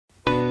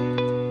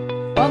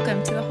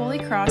Welcome to the Holy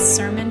Cross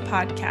Sermon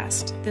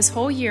Podcast. This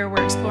whole year,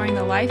 we're exploring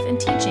the life and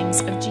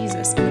teachings of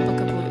Jesus in the book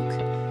of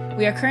Luke.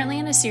 We are currently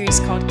in a series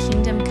called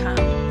Kingdom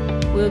Come.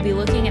 We will be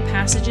looking at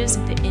passages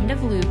at the end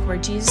of Luke where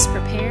Jesus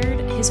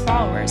prepared his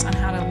followers on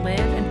how to live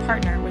and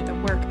partner with the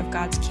work of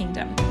God's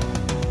kingdom.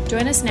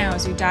 Join us now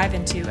as we dive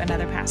into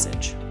another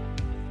passage.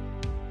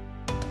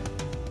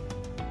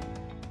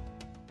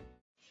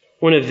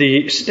 One of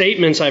the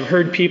statements I've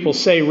heard people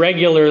say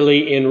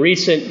regularly in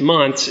recent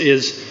months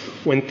is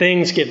when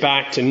things get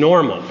back to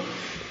normal.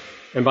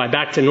 And by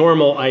back to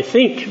normal, I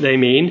think they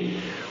mean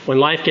when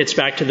life gets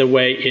back to the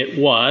way it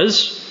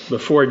was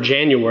before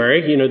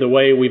January, the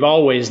way we've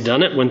always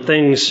done it, when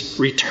things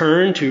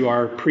return to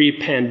our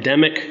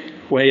pre-pandemic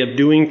way of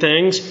doing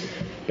things,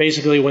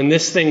 basically when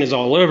this thing is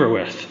all over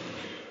with.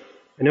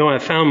 I know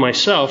I've found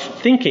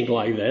myself thinking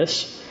like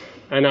this,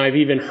 and I've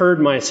even heard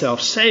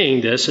myself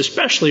saying this,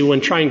 especially when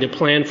trying to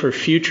plan for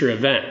future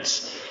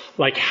events.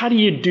 Like, how do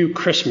you do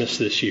Christmas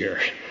this year?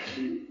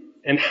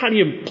 And how do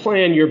you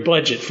plan your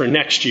budget for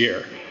next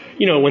year,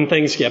 when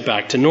things get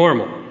back to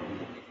normal?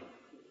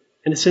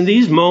 And it's in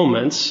these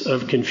moments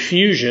of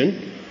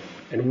confusion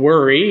and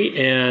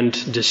worry and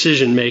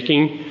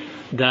decision-making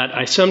that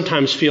I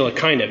sometimes feel a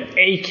kind of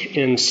ache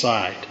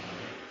inside,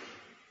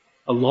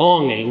 a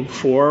longing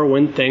for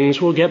when things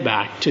will get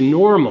back to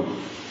normal.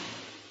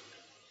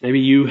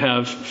 Maybe you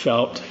have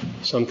felt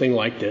something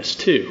like this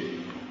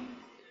too.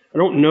 I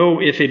don't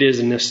know if it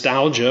is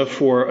nostalgia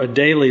for a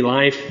daily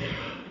life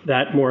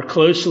that more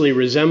closely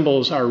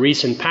resembles our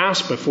recent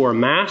past before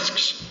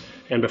masks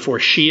and before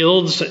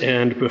shields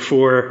and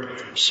before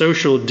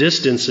social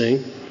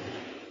distancing.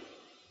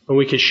 When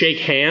we could shake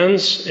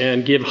hands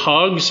and give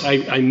hugs,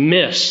 I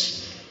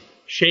miss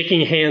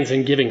shaking hands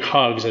and giving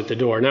hugs at the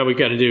door. Now we've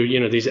got to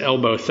do, these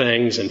elbow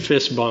things and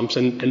fist bumps,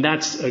 and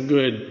that's a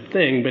good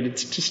thing, but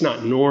it's just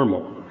not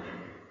normal.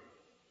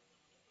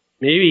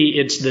 Maybe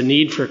it's the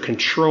need for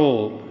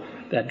control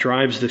that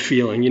drives the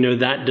feeling,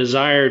 that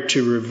desire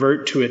to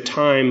revert to a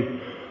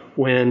time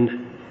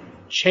when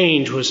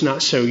change was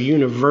not so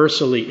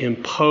universally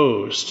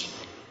imposed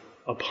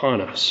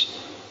upon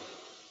us.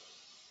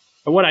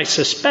 But what I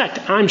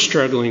suspect I'm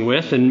struggling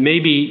with, and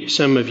maybe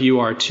some of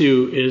you are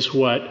too, is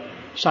what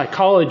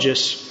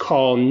psychologists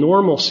call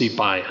normalcy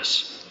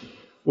bias,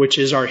 which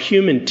is our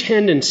human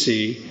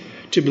tendency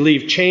to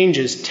believe change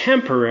is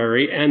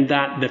temporary and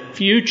that the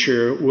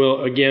future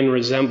will again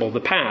resemble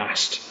the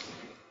past.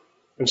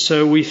 And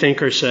so we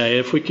think or say,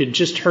 if we could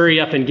just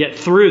hurry up and get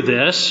through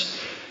this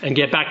and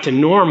get back to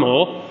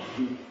normal,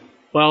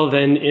 well,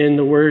 then in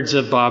the words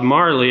of Bob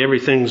Marley,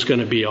 everything's going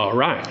to be all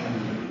right.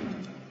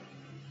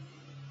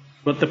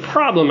 But the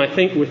problem, I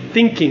think, with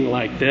thinking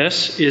like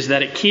this is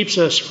that it keeps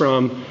us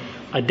from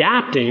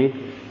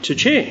adapting to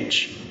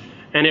change.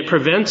 And it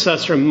prevents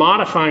us from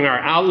modifying our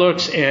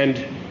outlooks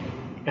and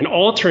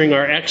altering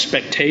our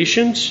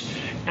expectations.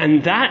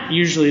 And that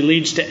usually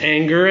leads to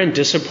anger and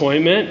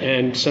disappointment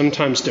and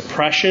sometimes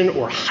depression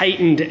or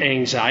heightened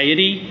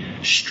anxiety,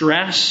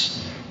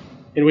 stress,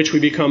 in which we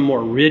become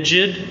more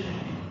rigid,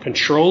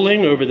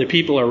 controlling over the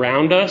people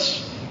around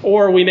us.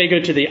 Or we may go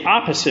to the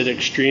opposite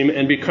extreme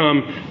and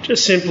become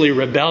just simply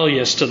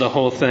rebellious to the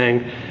whole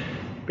thing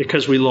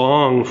because we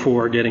long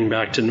for getting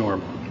back to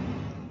normal.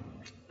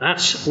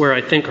 That's where I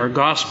think our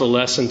gospel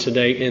lesson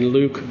today in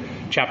Luke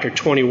chapter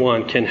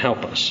 21 can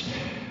help us.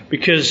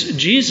 Because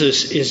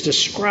Jesus is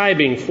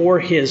describing for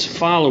his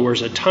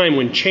followers a time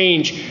when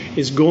change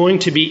is going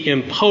to be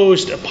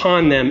imposed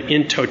upon them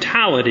in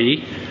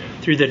totality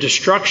through the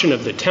destruction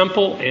of the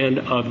temple and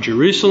of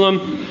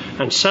Jerusalem,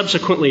 and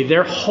subsequently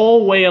their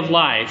whole way of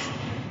life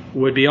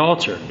would be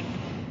altered.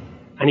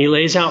 And he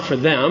lays out for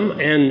them,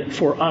 and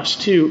for us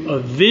too, a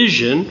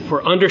vision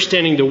for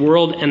understanding the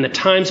world and the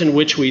times in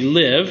which we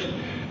live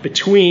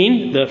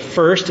between the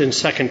first and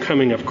second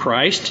coming of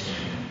Christ,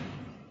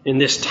 in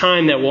this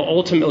time that will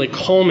ultimately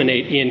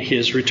culminate in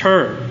his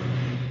return.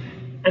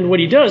 And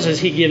what he does is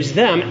he gives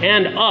them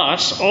and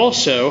us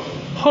also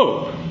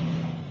hope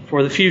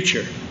for the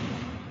future.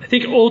 I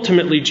think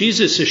ultimately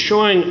Jesus is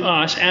showing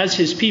us as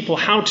his people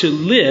how to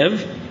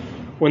live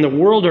when the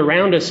world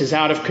around us is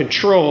out of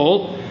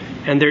control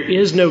and there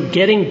is no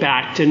getting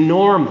back to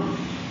normal.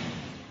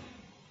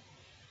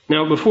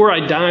 Now, before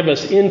I dive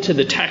us into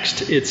the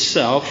text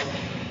itself,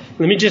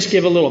 let me just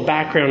give a little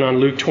background on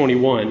Luke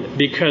 21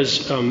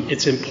 because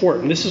it's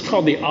important. This is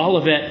called the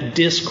Olivet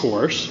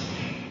Discourse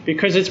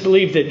because it's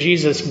believed that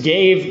Jesus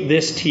gave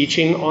this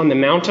teaching on the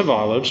Mount of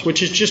Olives,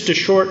 which is just a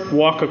short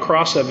walk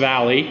across a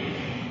valley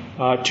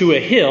to a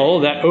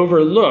hill that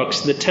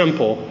overlooks the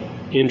temple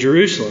in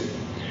Jerusalem.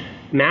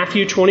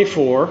 Matthew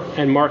 24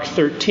 and Mark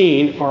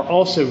 13 are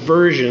also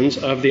versions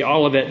of the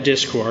Olivet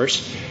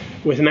Discourse,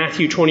 with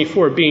Matthew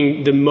 24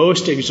 being the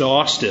most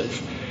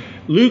exhaustive.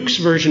 Luke's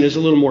version is a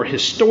little more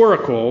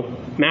historical.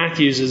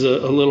 Matthew's is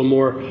a little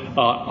more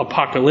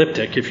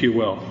apocalyptic, if you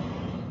will.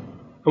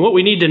 And what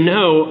we need to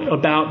know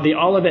about the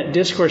Olivet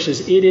Discourse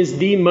is it is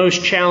the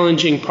most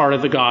challenging part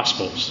of the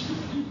Gospels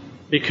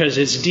because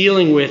it's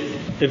dealing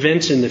with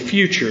events in the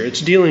future.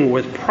 It's dealing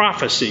with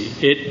prophecy.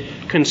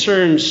 It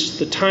concerns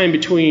the time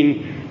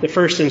between the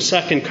first and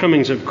second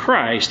comings of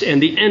Christ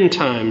and the end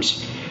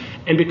times.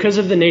 And because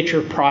of the nature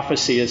of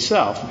prophecy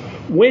itself,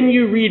 when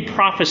you read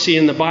prophecy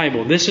in the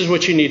Bible, this is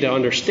what you need to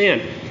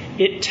understand.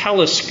 It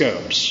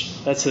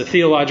telescopes. That's the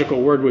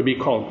theological word would be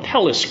called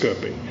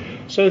telescoping.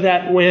 So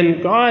that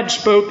when God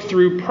spoke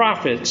through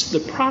prophets, the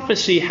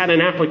prophecy had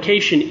an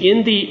application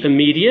in the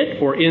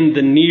immediate or in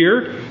the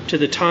near to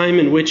the time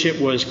in which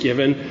it was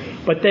given,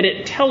 but that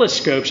it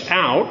telescopes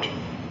out,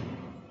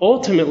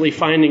 ultimately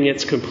finding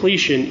its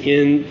completion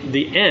in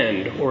the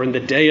end or in the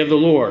day of the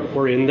Lord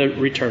or in the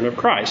return of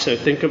Christ. So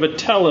think of a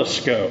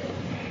telescope.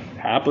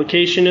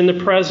 Application in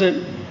the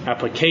present,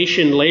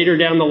 application later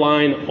down the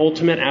line,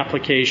 ultimate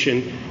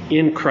application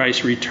in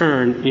Christ's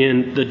return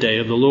in the day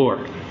of the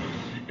Lord.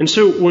 And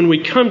so when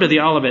we come to the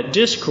Olivet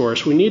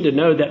Discourse, we need to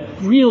know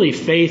that really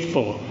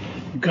faithful,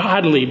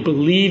 godly,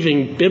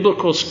 believing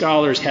biblical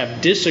scholars have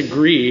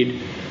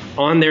disagreed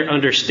on their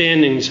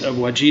understandings of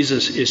what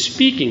Jesus is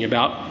speaking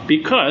about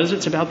because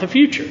it's about the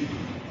future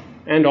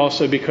and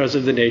also because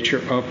of the nature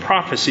of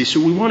prophecy.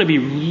 So we want to be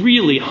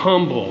really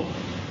humble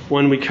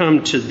when we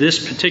come to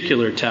this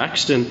particular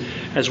text and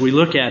as we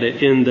look at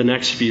it in the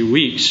next few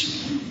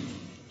weeks.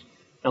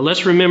 Now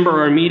let's remember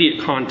our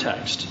immediate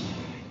context.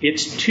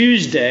 It's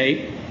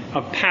Tuesday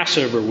of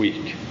Passover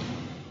week.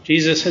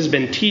 Jesus has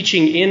been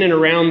teaching in and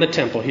around the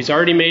temple. He's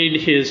already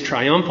made his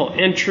triumphal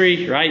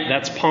entry, right?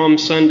 That's Palm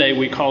Sunday,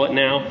 we call it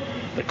now.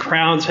 The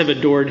crowds have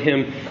adored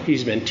him.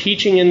 He's been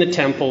teaching in the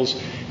temples,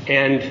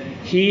 and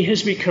he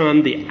has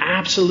become the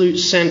absolute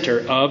center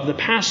of the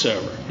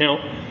Passover. Now,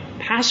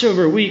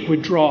 Passover week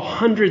would draw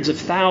hundreds of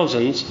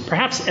thousands,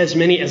 perhaps as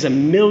many as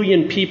 1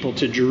 million people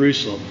to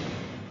Jerusalem.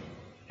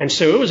 And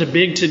so it was a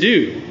big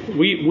to-do.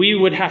 We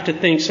would have to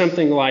think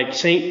something like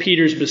St.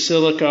 Peter's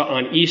Basilica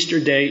on Easter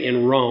Day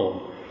in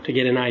Rome to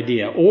get an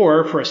idea.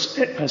 Or, for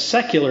a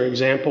secular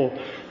example,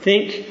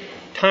 think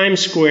Times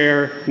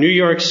Square, New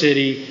York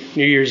City,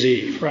 New Year's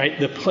Eve, right?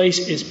 The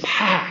place is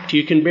packed.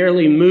 You can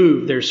barely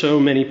move. There's so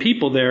many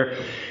people there.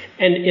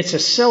 And it's a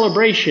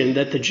celebration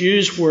that the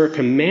Jews were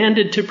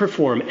commanded to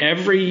perform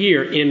every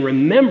year in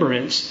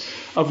remembrance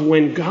of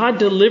when God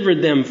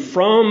delivered them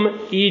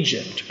from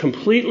Egypt,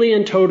 completely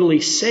and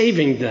totally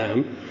saving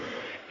them,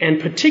 and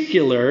in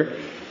particular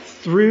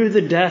through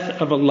the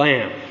death of a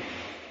lamb,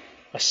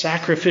 a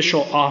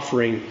sacrificial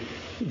offering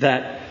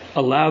that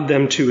allowed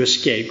them to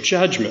escape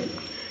judgment.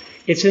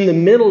 It's in the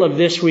middle of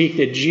this week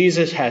that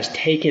Jesus has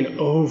taken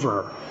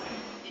over.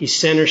 He's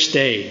center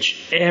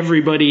stage.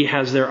 Everybody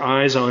has their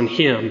eyes on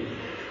him.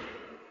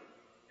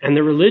 And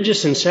the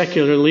religious and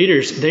secular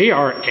leaders, they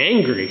are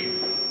angry.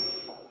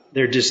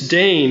 Their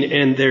disdain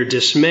and their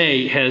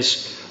dismay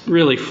has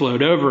really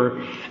flowed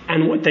over.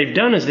 And what they've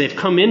done is they've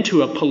come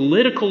into a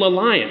political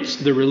alliance,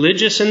 the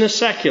religious and the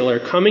secular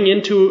coming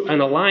into an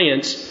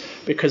alliance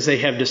because they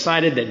have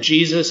decided that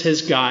Jesus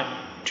has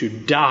got to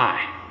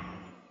die.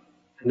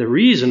 And the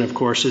reason, of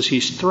course, is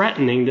he's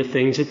threatening the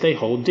things that they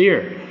hold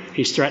dear.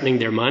 He's threatening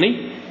their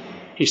money.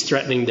 He's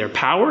threatening their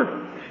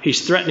power.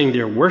 He's threatening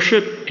their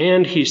worship.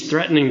 And he's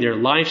threatening their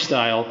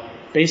lifestyle.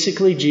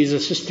 Basically,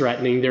 Jesus is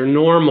threatening their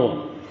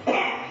normal.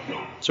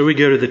 So we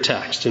go to the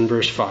text in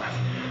verse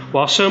 5.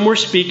 While some were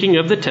speaking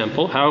of the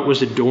temple, how it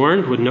was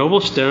adorned with noble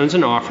stones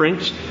and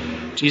offerings,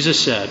 Jesus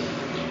said,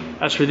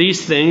 "As for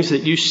these things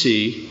that you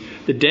see,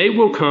 the day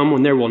will come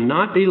when there will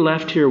not be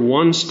left here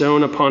one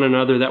stone upon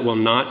another that will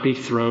not be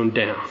thrown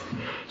down."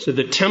 So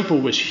the temple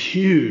was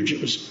huge.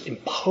 It was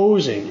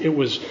imposing. It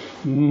was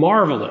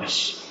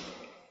marvelous.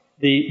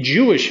 The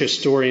Jewish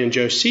historian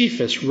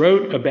Josephus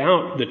wrote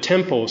about the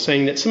temple,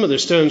 saying that some of the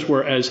stones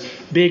were as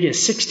big as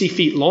 60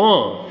 feet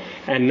long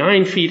and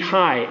 9 feet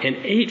high and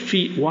 8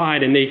 feet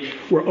wide, and they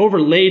were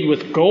overlaid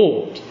with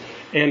gold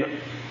and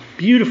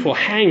beautiful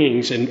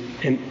hangings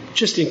and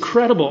just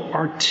incredible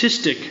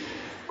artistic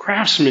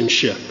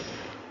craftsmanship.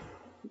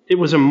 It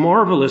was a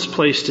marvelous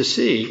place to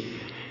see.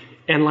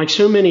 And like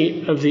so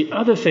many of the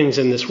other things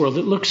in this world,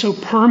 it looked so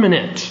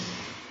permanent.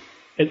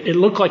 It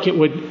looked like it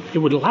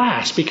would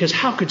last, because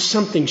how could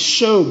something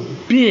so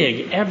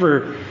big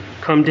ever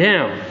come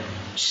down?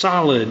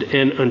 Solid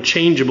and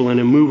unchangeable and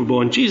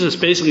immovable. And Jesus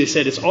basically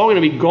said it's all going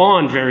to be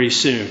gone very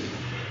soon,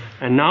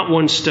 and not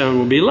one stone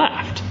will be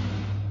left.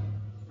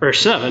 Verse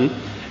 7,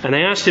 and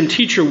they asked him,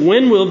 "Teacher,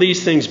 when will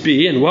these things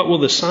be, and what will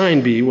the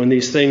sign be when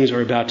these things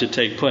are about to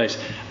take place?"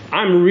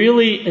 I'm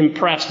really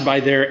impressed by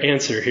their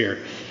answer here,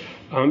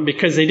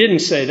 because they didn't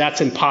say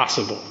that's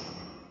impossible.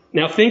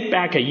 Now think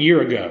back a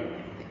year ago.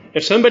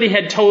 If somebody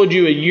had told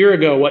you a year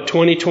ago what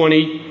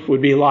 2020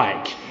 would be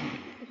like,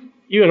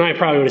 you and I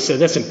probably would have said,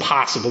 that's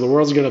impossible. The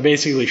world's going to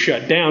basically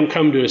shut down,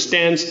 come to a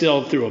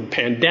standstill through a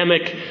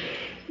pandemic.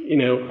 You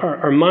know,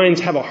 our minds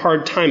have a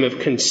hard time of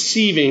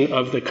conceiving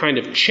of the kind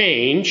of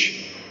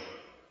change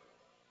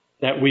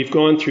that we've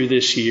gone through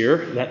this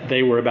year that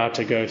they were about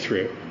to go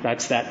through.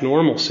 That's that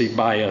normalcy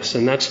bias,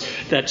 and that's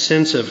that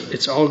sense of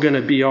it's all going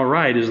to be all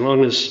right as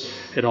long as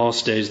it all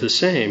stays the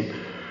same.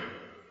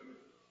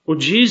 Well,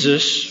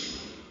 Jesus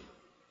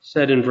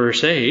said in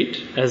verse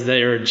 8, as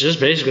they are just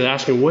basically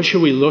asking, what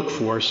should we look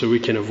for so we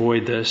can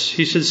avoid this?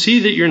 He said, see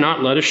that you're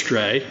not led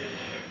astray,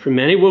 for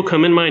many will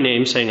come in my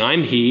name, saying,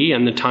 I'm he,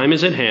 and the time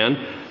is at hand.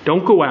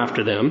 Don't go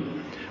after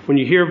them. When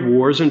you hear of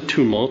wars and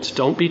tumults,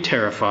 don't be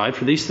terrified,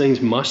 for these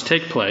things must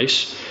take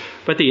place,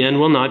 but the end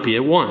will not be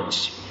at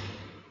once.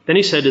 Then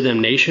he said to them,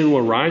 nation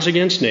will rise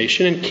against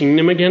nation, and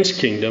kingdom against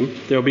kingdom.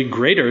 There will be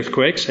great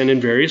earthquakes, and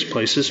in various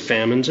places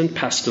famines and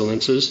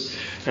pestilences,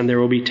 and there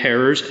will be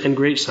terrors and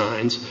great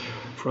signs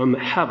from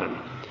heaven.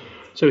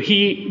 So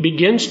he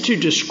begins to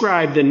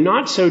describe the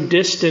not so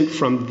distant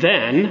from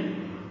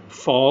then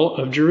fall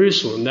of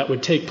Jerusalem that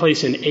would take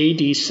place in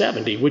AD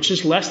 70, which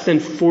is less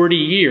than 40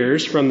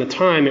 years from the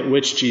time at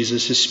which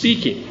Jesus is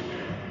speaking.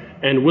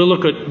 And we'll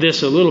look at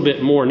this a little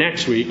bit more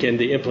next week and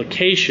the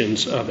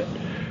implications of it.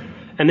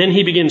 And then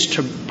he begins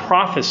to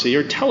prophesy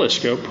or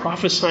telescope,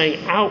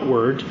 prophesying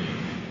outward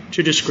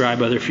to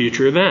describe other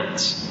future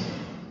events.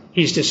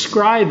 He's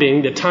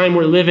describing the time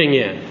we're living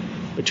in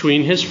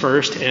between his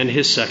first and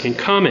his second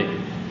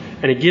coming.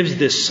 And he gives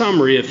this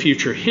summary of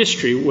future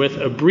history with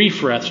a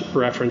brief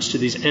reference to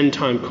these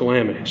end-time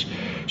calamities.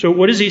 So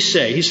what does he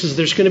say? He says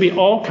there's going to be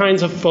all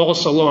kinds of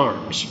false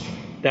alarms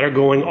that are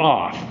going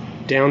off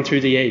down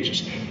through the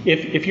ages.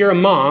 If you're a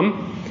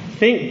mom,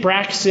 think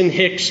Braxton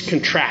Hicks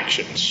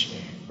contractions,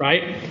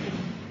 right?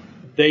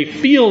 They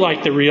feel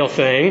like the real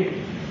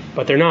thing,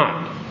 but they're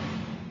not.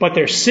 But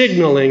they're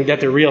signaling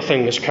that the real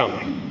thing is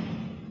coming.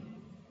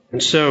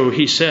 And so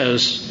he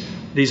says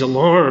these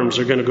alarms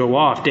are going to go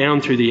off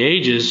down through the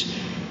ages.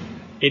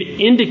 It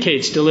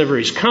indicates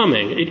delivery is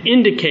coming. It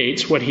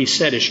indicates what he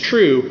said is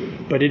true,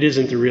 but it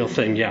isn't the real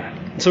thing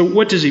yet. So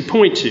what does he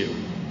point to?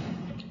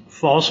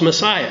 False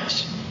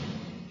messiahs.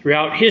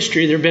 Throughout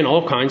history, there have been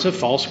all kinds of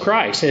false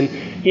Christs.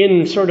 And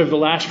in sort of the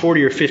last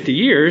 40 or 50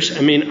 years,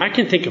 I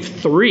can think of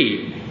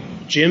 3.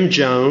 Jim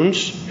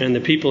Jones and the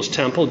People's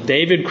Temple,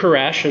 David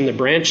Koresh and the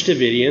Branch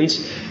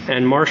Davidians,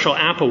 and Marshall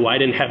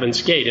Applewhite and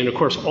Heaven's Gate. And of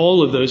course,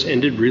 all of those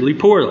ended really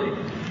poorly.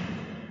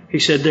 He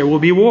said there will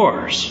be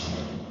wars.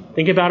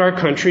 Think about our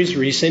country's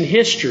recent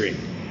history.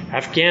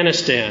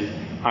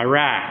 Afghanistan,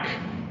 Iraq,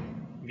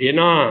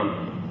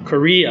 Vietnam,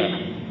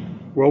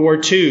 Korea, World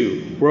War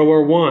II,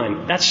 World War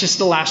I. That's just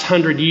the last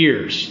 100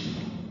 years.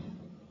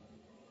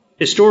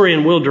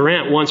 Historian Will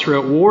Durant once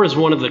wrote, war is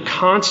one of the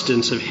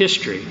constants of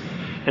history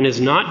and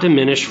is not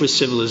diminished with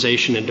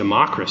civilization and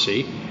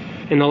democracy.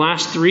 In the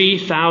last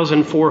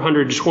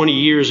 3,420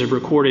 years of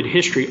recorded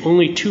history,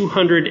 only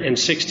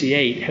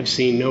 268 have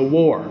seen no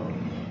war.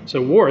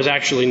 So war is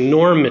actually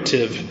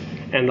normative,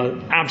 and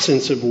the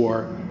absence of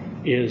war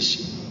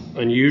is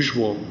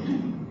unusual.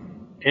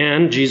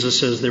 And Jesus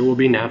says there will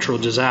be natural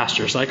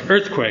disasters like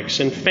earthquakes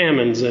and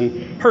famines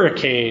and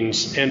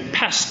hurricanes and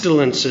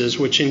pestilences,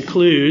 which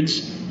includes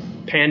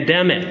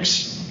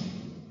pandemics,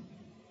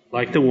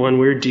 like the one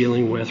we're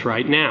dealing with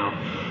right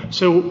now.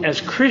 So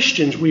as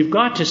Christians, we've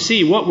got to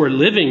see what we're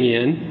living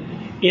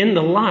in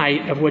the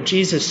light of what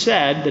Jesus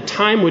said the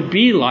time would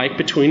be like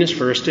between his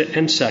first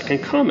and second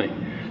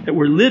coming. That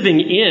we're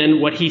living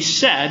in what he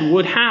said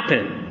would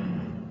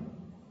happen.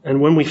 And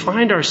when we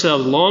find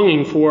ourselves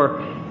longing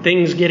for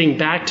things getting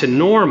back to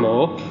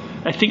normal,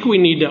 I think we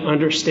need to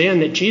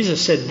understand that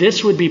Jesus said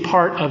this would be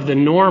part of the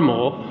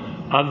normal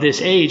of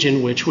this age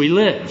in which we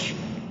live.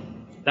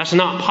 That's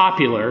not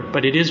popular,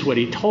 but it is what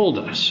he told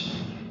us.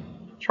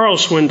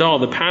 Charles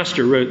Swindoll, the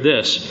pastor, wrote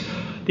this: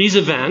 these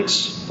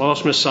events,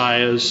 false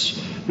messiahs,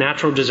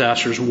 natural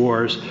disasters,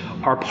 wars,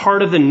 are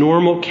part of the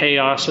normal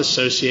chaos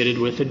associated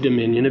with the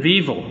dominion of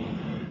evil.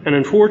 And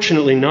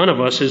unfortunately, none of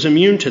us is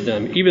immune to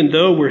them. Even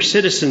though we're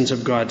citizens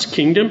of God's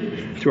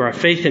kingdom, through our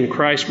faith in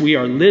Christ, we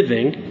are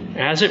living,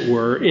 as it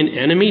were, in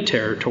enemy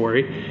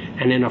territory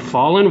and in a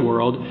fallen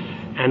world,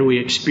 and we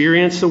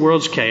experience the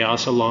world's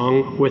chaos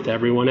along with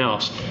everyone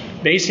else.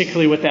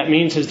 Basically, what that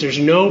means is there's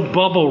no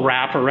bubble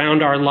wrap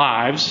around our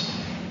lives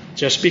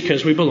just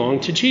because we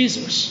belong to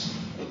Jesus.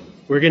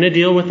 We're going to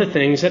deal with the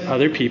things that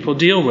other people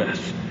deal with.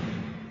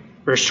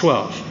 Verse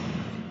 12.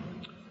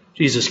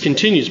 Jesus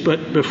continues,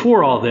 but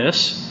before all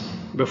this,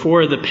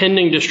 before the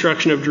pending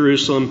destruction of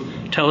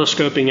Jerusalem,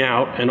 telescoping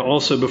out, and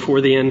also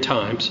before the end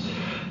times,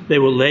 they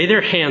will lay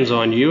their hands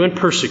on you and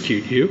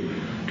persecute you,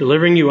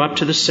 delivering you up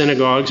to the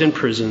synagogues and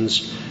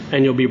prisons,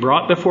 and you'll be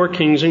brought before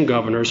kings and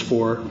governors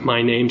for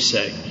my name's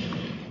sake.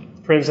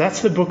 Friends,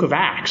 that's the book of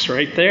Acts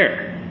right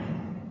there.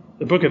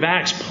 The book of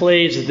Acts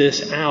plays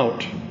this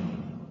out.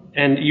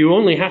 And you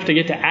only have to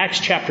get to Acts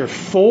chapter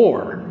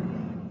 4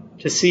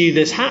 to see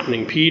this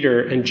happening.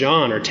 Peter and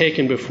John are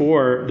taken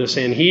before the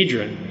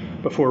Sanhedrin,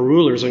 before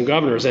rulers and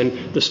governors.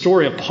 And the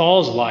story of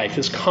Paul's life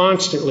is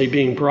constantly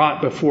being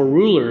brought before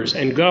rulers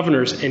and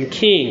governors and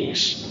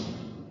kings.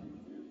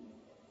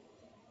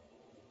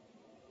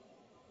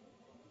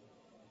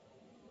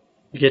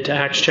 You get to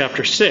Acts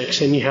chapter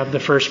 6 and you have the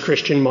first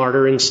Christian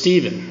martyr in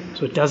Stephen.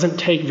 So it doesn't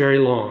take very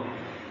long.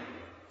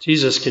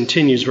 Jesus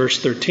continues, verse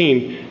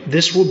 13,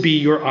 this will be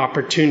your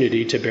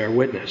opportunity to bear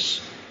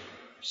witness.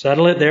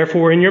 Settle it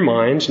therefore in your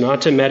minds,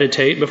 not to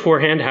meditate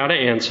beforehand how to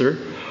answer,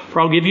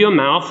 for I'll give you a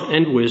mouth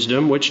and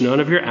wisdom which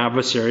none of your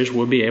adversaries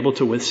will be able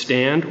to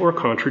withstand or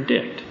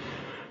contradict.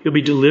 You'll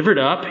be delivered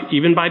up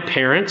even by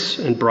parents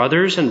and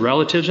brothers and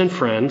relatives and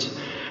friends,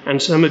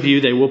 and some of you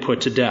they will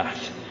put to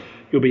death.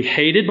 You'll be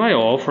hated by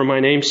all for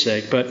my name's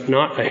sake, but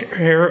not a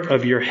hair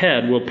of your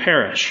head will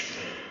perish.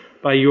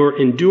 By your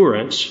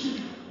endurance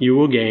you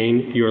will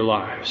gain your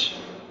lives.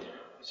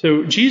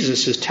 So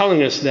Jesus is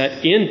telling us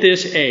that in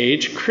this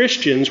age,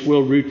 Christians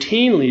will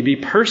routinely be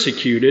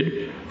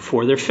persecuted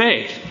for their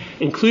faith,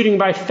 including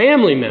by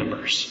family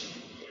members.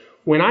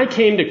 When I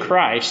came to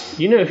Christ,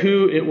 you know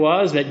who it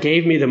was that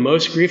gave me the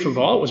most grief of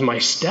all? It was my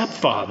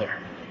stepfather,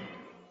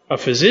 a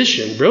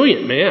physician,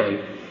 brilliant man.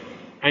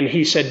 And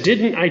he said,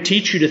 "Didn't I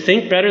teach you to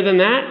think better than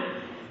that?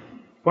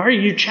 Why are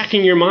you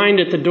checking your mind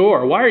at the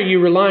door? Why are you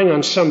relying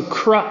on some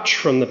crutch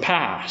from the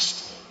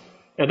past?"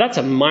 Now, that's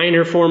a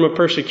minor form of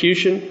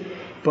persecution.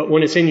 But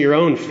when it's in your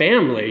own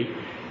family,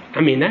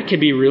 that could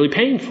be really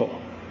painful.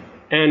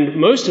 And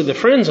most of the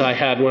friends I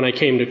had when I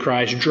came to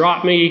Christ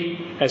dropped me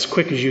as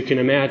quick as you can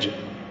imagine.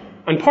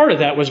 And part of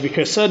that was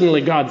because suddenly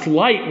God's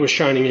light was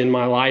shining in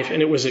my life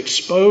and it was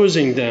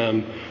exposing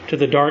them to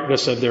the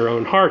darkness of their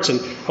own hearts.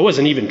 And I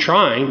wasn't even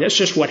trying. That's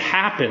just what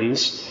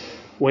happens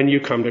when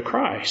you come to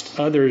Christ.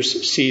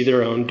 Others see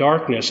their own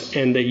darkness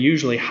and they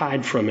usually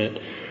hide from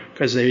it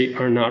because they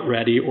are not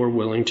ready or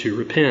willing to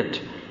repent.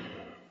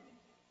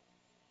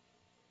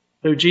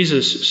 So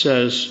Jesus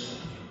says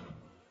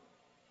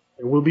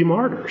there will be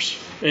martyrs.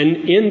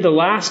 And in the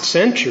last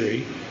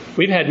century,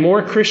 we've had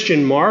more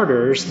Christian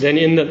martyrs than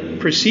in the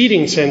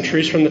preceding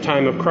centuries from the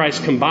time of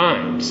Christ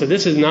combined. So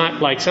this is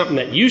not like something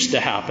that used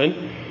to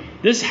happen.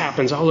 This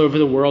happens all over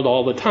the world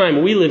all the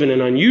time. We live in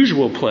an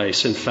unusual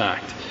place, in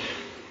fact.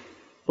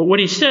 But what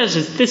he says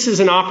is this is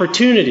an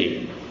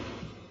opportunity.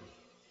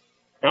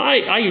 Now,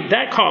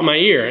 that caught my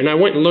ear, and I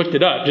went and looked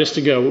it up just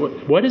to go,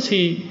 what does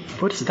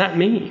that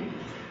mean?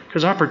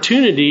 Because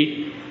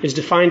opportunity is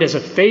defined as a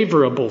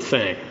favorable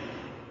thing.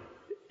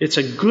 It's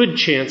a good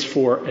chance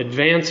for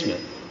advancement.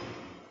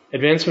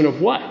 Advancement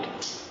of what?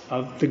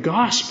 Of the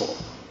gospel.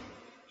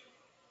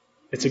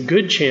 It's a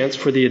good chance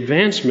for the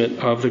advancement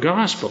of the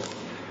gospel.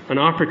 An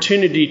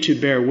opportunity to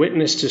bear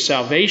witness to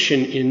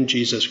salvation in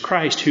Jesus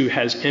Christ, who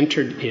has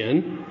entered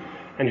in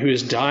and who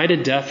has died a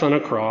death on a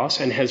cross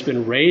and has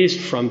been raised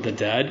from the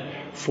dead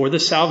for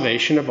the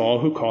salvation of all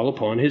who call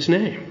upon his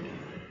name.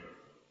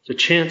 It's a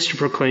chance to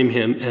proclaim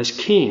him as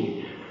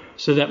king,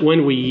 so that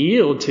when we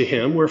yield to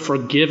him, we're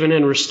forgiven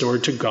and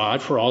restored to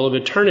God for all of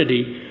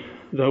eternity,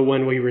 though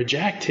when we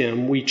reject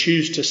him, we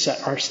choose to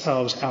set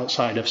ourselves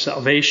outside of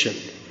salvation.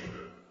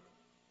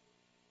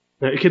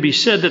 Now, it could be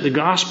said that the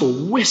gospel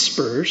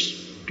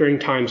whispers during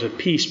times of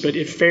peace, but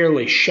it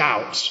fairly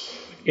shouts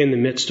in the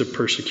midst of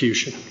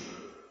persecution.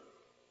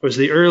 It was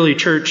the early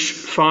church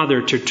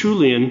father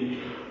Tertullian,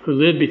 who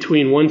lived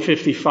between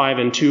 155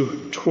 and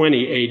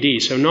 220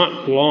 AD, so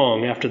not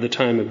long after the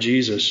time of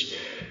Jesus,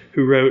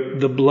 who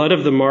wrote, "The blood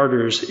of the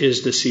martyrs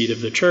is the seed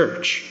of the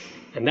church."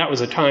 And that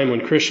was a time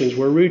when Christians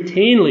were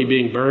routinely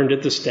being burned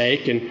at the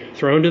stake and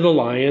thrown to the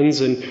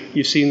lions, and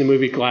you've seen the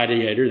movie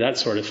Gladiator, that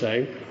sort of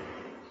thing.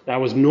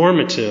 That was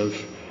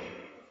normative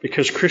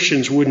because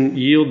Christians wouldn't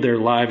yield their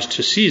lives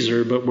to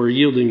Caesar, but were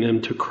yielding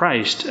them to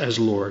Christ as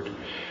Lord.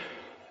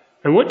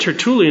 And what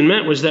Tertullian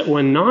meant was that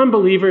when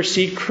non-believers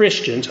see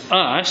Christians,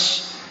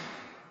 us,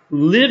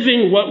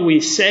 living what we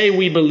say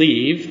we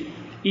believe,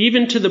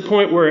 even to the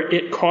point where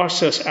it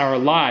costs us our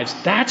lives,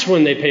 that's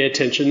when they pay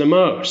attention the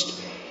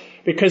most.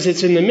 Because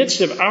it's in the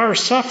midst of our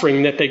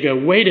suffering that they go,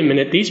 wait a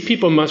minute, these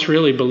people must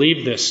really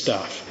believe this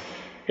stuff.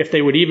 If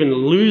they would even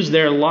lose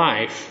their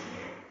life,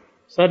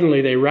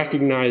 suddenly they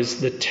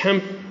recognize the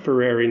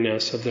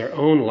temporariness of their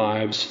own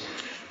lives,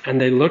 and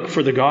they look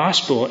for the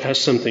gospel as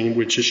something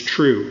which is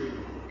true.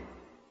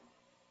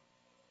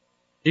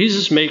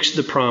 Jesus makes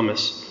the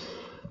promise,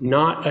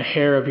 not a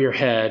hair of your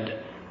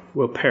head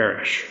will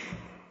perish.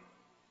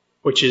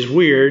 Which is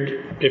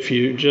weird if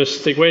you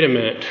just think, wait a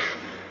minute,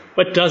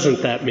 what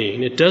doesn't that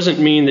mean? It doesn't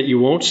mean that you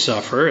won't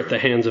suffer at the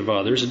hands of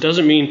others. It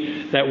doesn't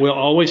mean that we'll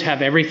always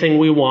have everything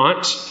we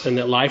want and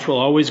that life will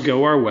always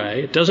go our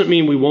way. It doesn't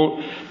mean we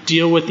won't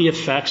deal with the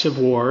effects of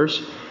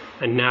wars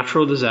and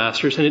natural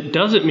disasters. And it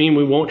doesn't mean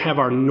we won't have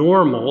our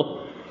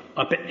normal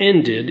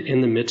upended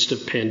in the midst of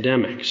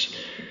pandemics.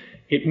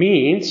 It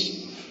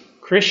means,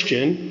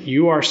 Christian,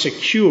 you are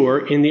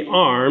secure in the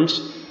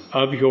arms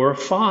of your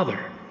Father.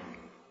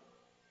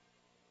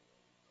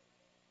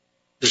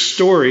 The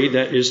story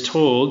that is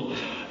told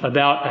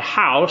about a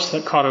house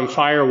that caught on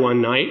fire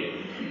one night,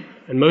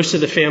 and most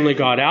of the family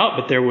got out,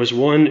 but there was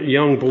one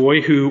young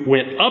boy who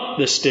went up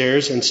the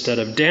stairs instead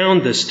of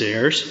down the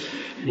stairs,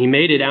 and he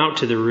made it out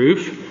to the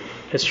roof.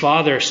 His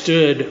father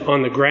stood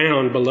on the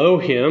ground below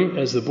him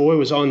as the boy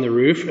was on the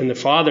roof, and the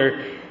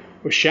father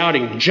was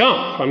shouting,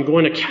 "Jump, I'm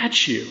going to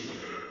catch you."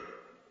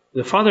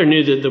 The father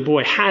knew that the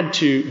boy had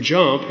to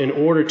jump in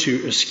order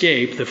to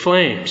escape the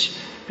flames.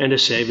 and to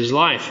save his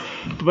life.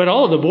 But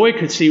all the boy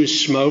could see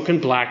was smoke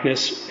and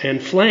blackness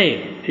and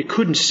flame. He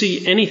couldn't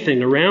see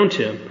anything around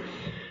him.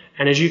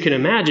 And as you can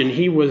imagine,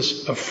 he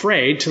was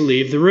afraid to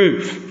leave the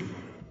roof.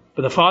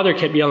 But the father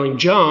kept yelling,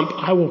 "Jump,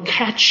 I will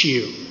catch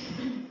you."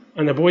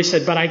 And the boy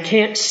said, "But I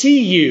can't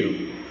see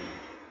you."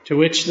 To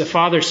which the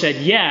father said,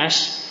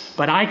 "Yes,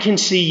 but I can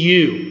see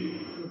you.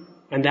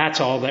 And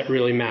that's all that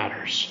really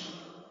matters."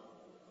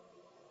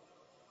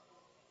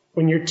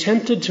 When you're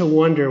tempted to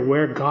wonder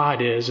where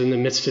God is in the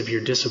midst of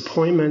your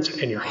disappointments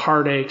and your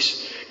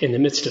heartaches, in the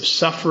midst of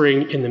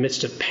suffering, in the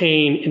midst of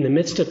pain, in the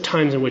midst of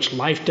times in which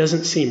life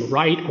doesn't seem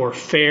right or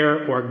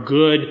fair or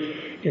good,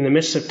 in the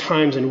midst of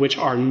times in which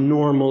our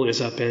normal is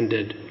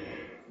upended,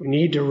 we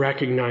need to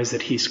recognize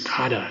that he's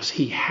got us.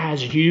 He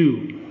has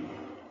you.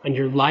 And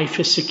your life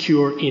is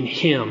secure in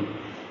him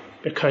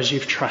because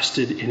you've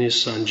trusted in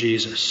his son,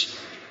 Jesus.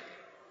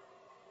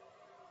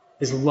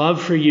 His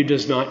love for you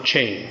does not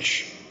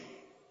change.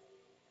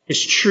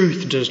 His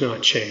truth does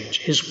not change.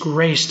 His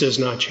grace does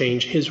not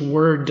change. His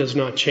word does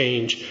not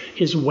change.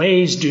 His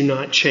ways do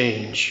not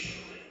change.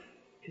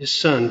 His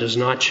son does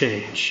not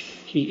change.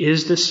 He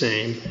is the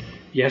same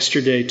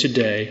yesterday,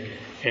 today,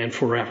 and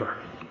forever.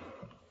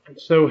 And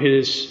so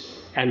his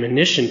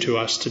admonition to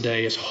us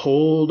today is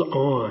hold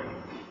on.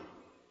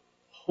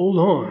 Hold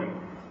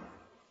on.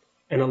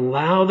 And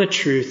allow the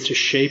truth to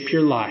shape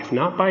your life,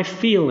 not by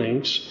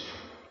feelings,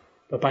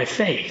 but by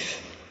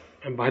faith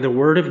and by the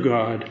word of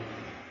God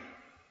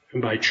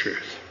and by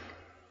truth.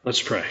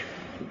 Let's pray.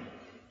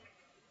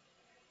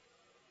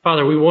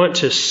 Father, we want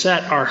to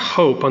set our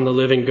hope on the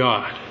living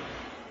God,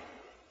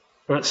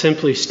 not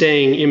simply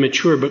staying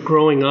immature, but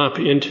growing up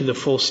into the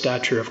full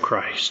stature of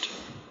Christ.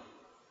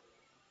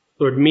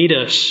 Lord, meet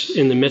us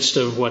in the midst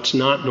of what's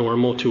not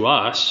normal to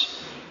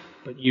us,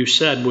 but you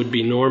said would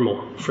be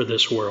normal for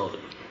this world,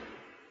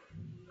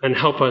 and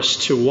help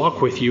us to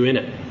walk with you in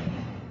it.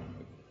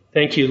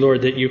 Thank you,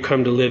 Lord, that you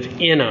come to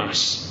live in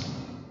us,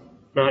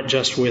 not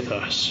just with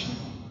us.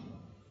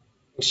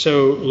 And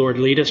so, Lord,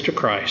 lead us to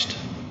Christ,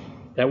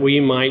 that we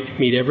might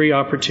meet every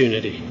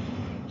opportunity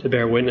to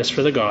bear witness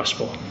for the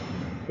gospel.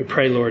 We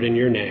pray, Lord, in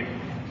your name.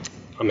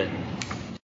 Amen.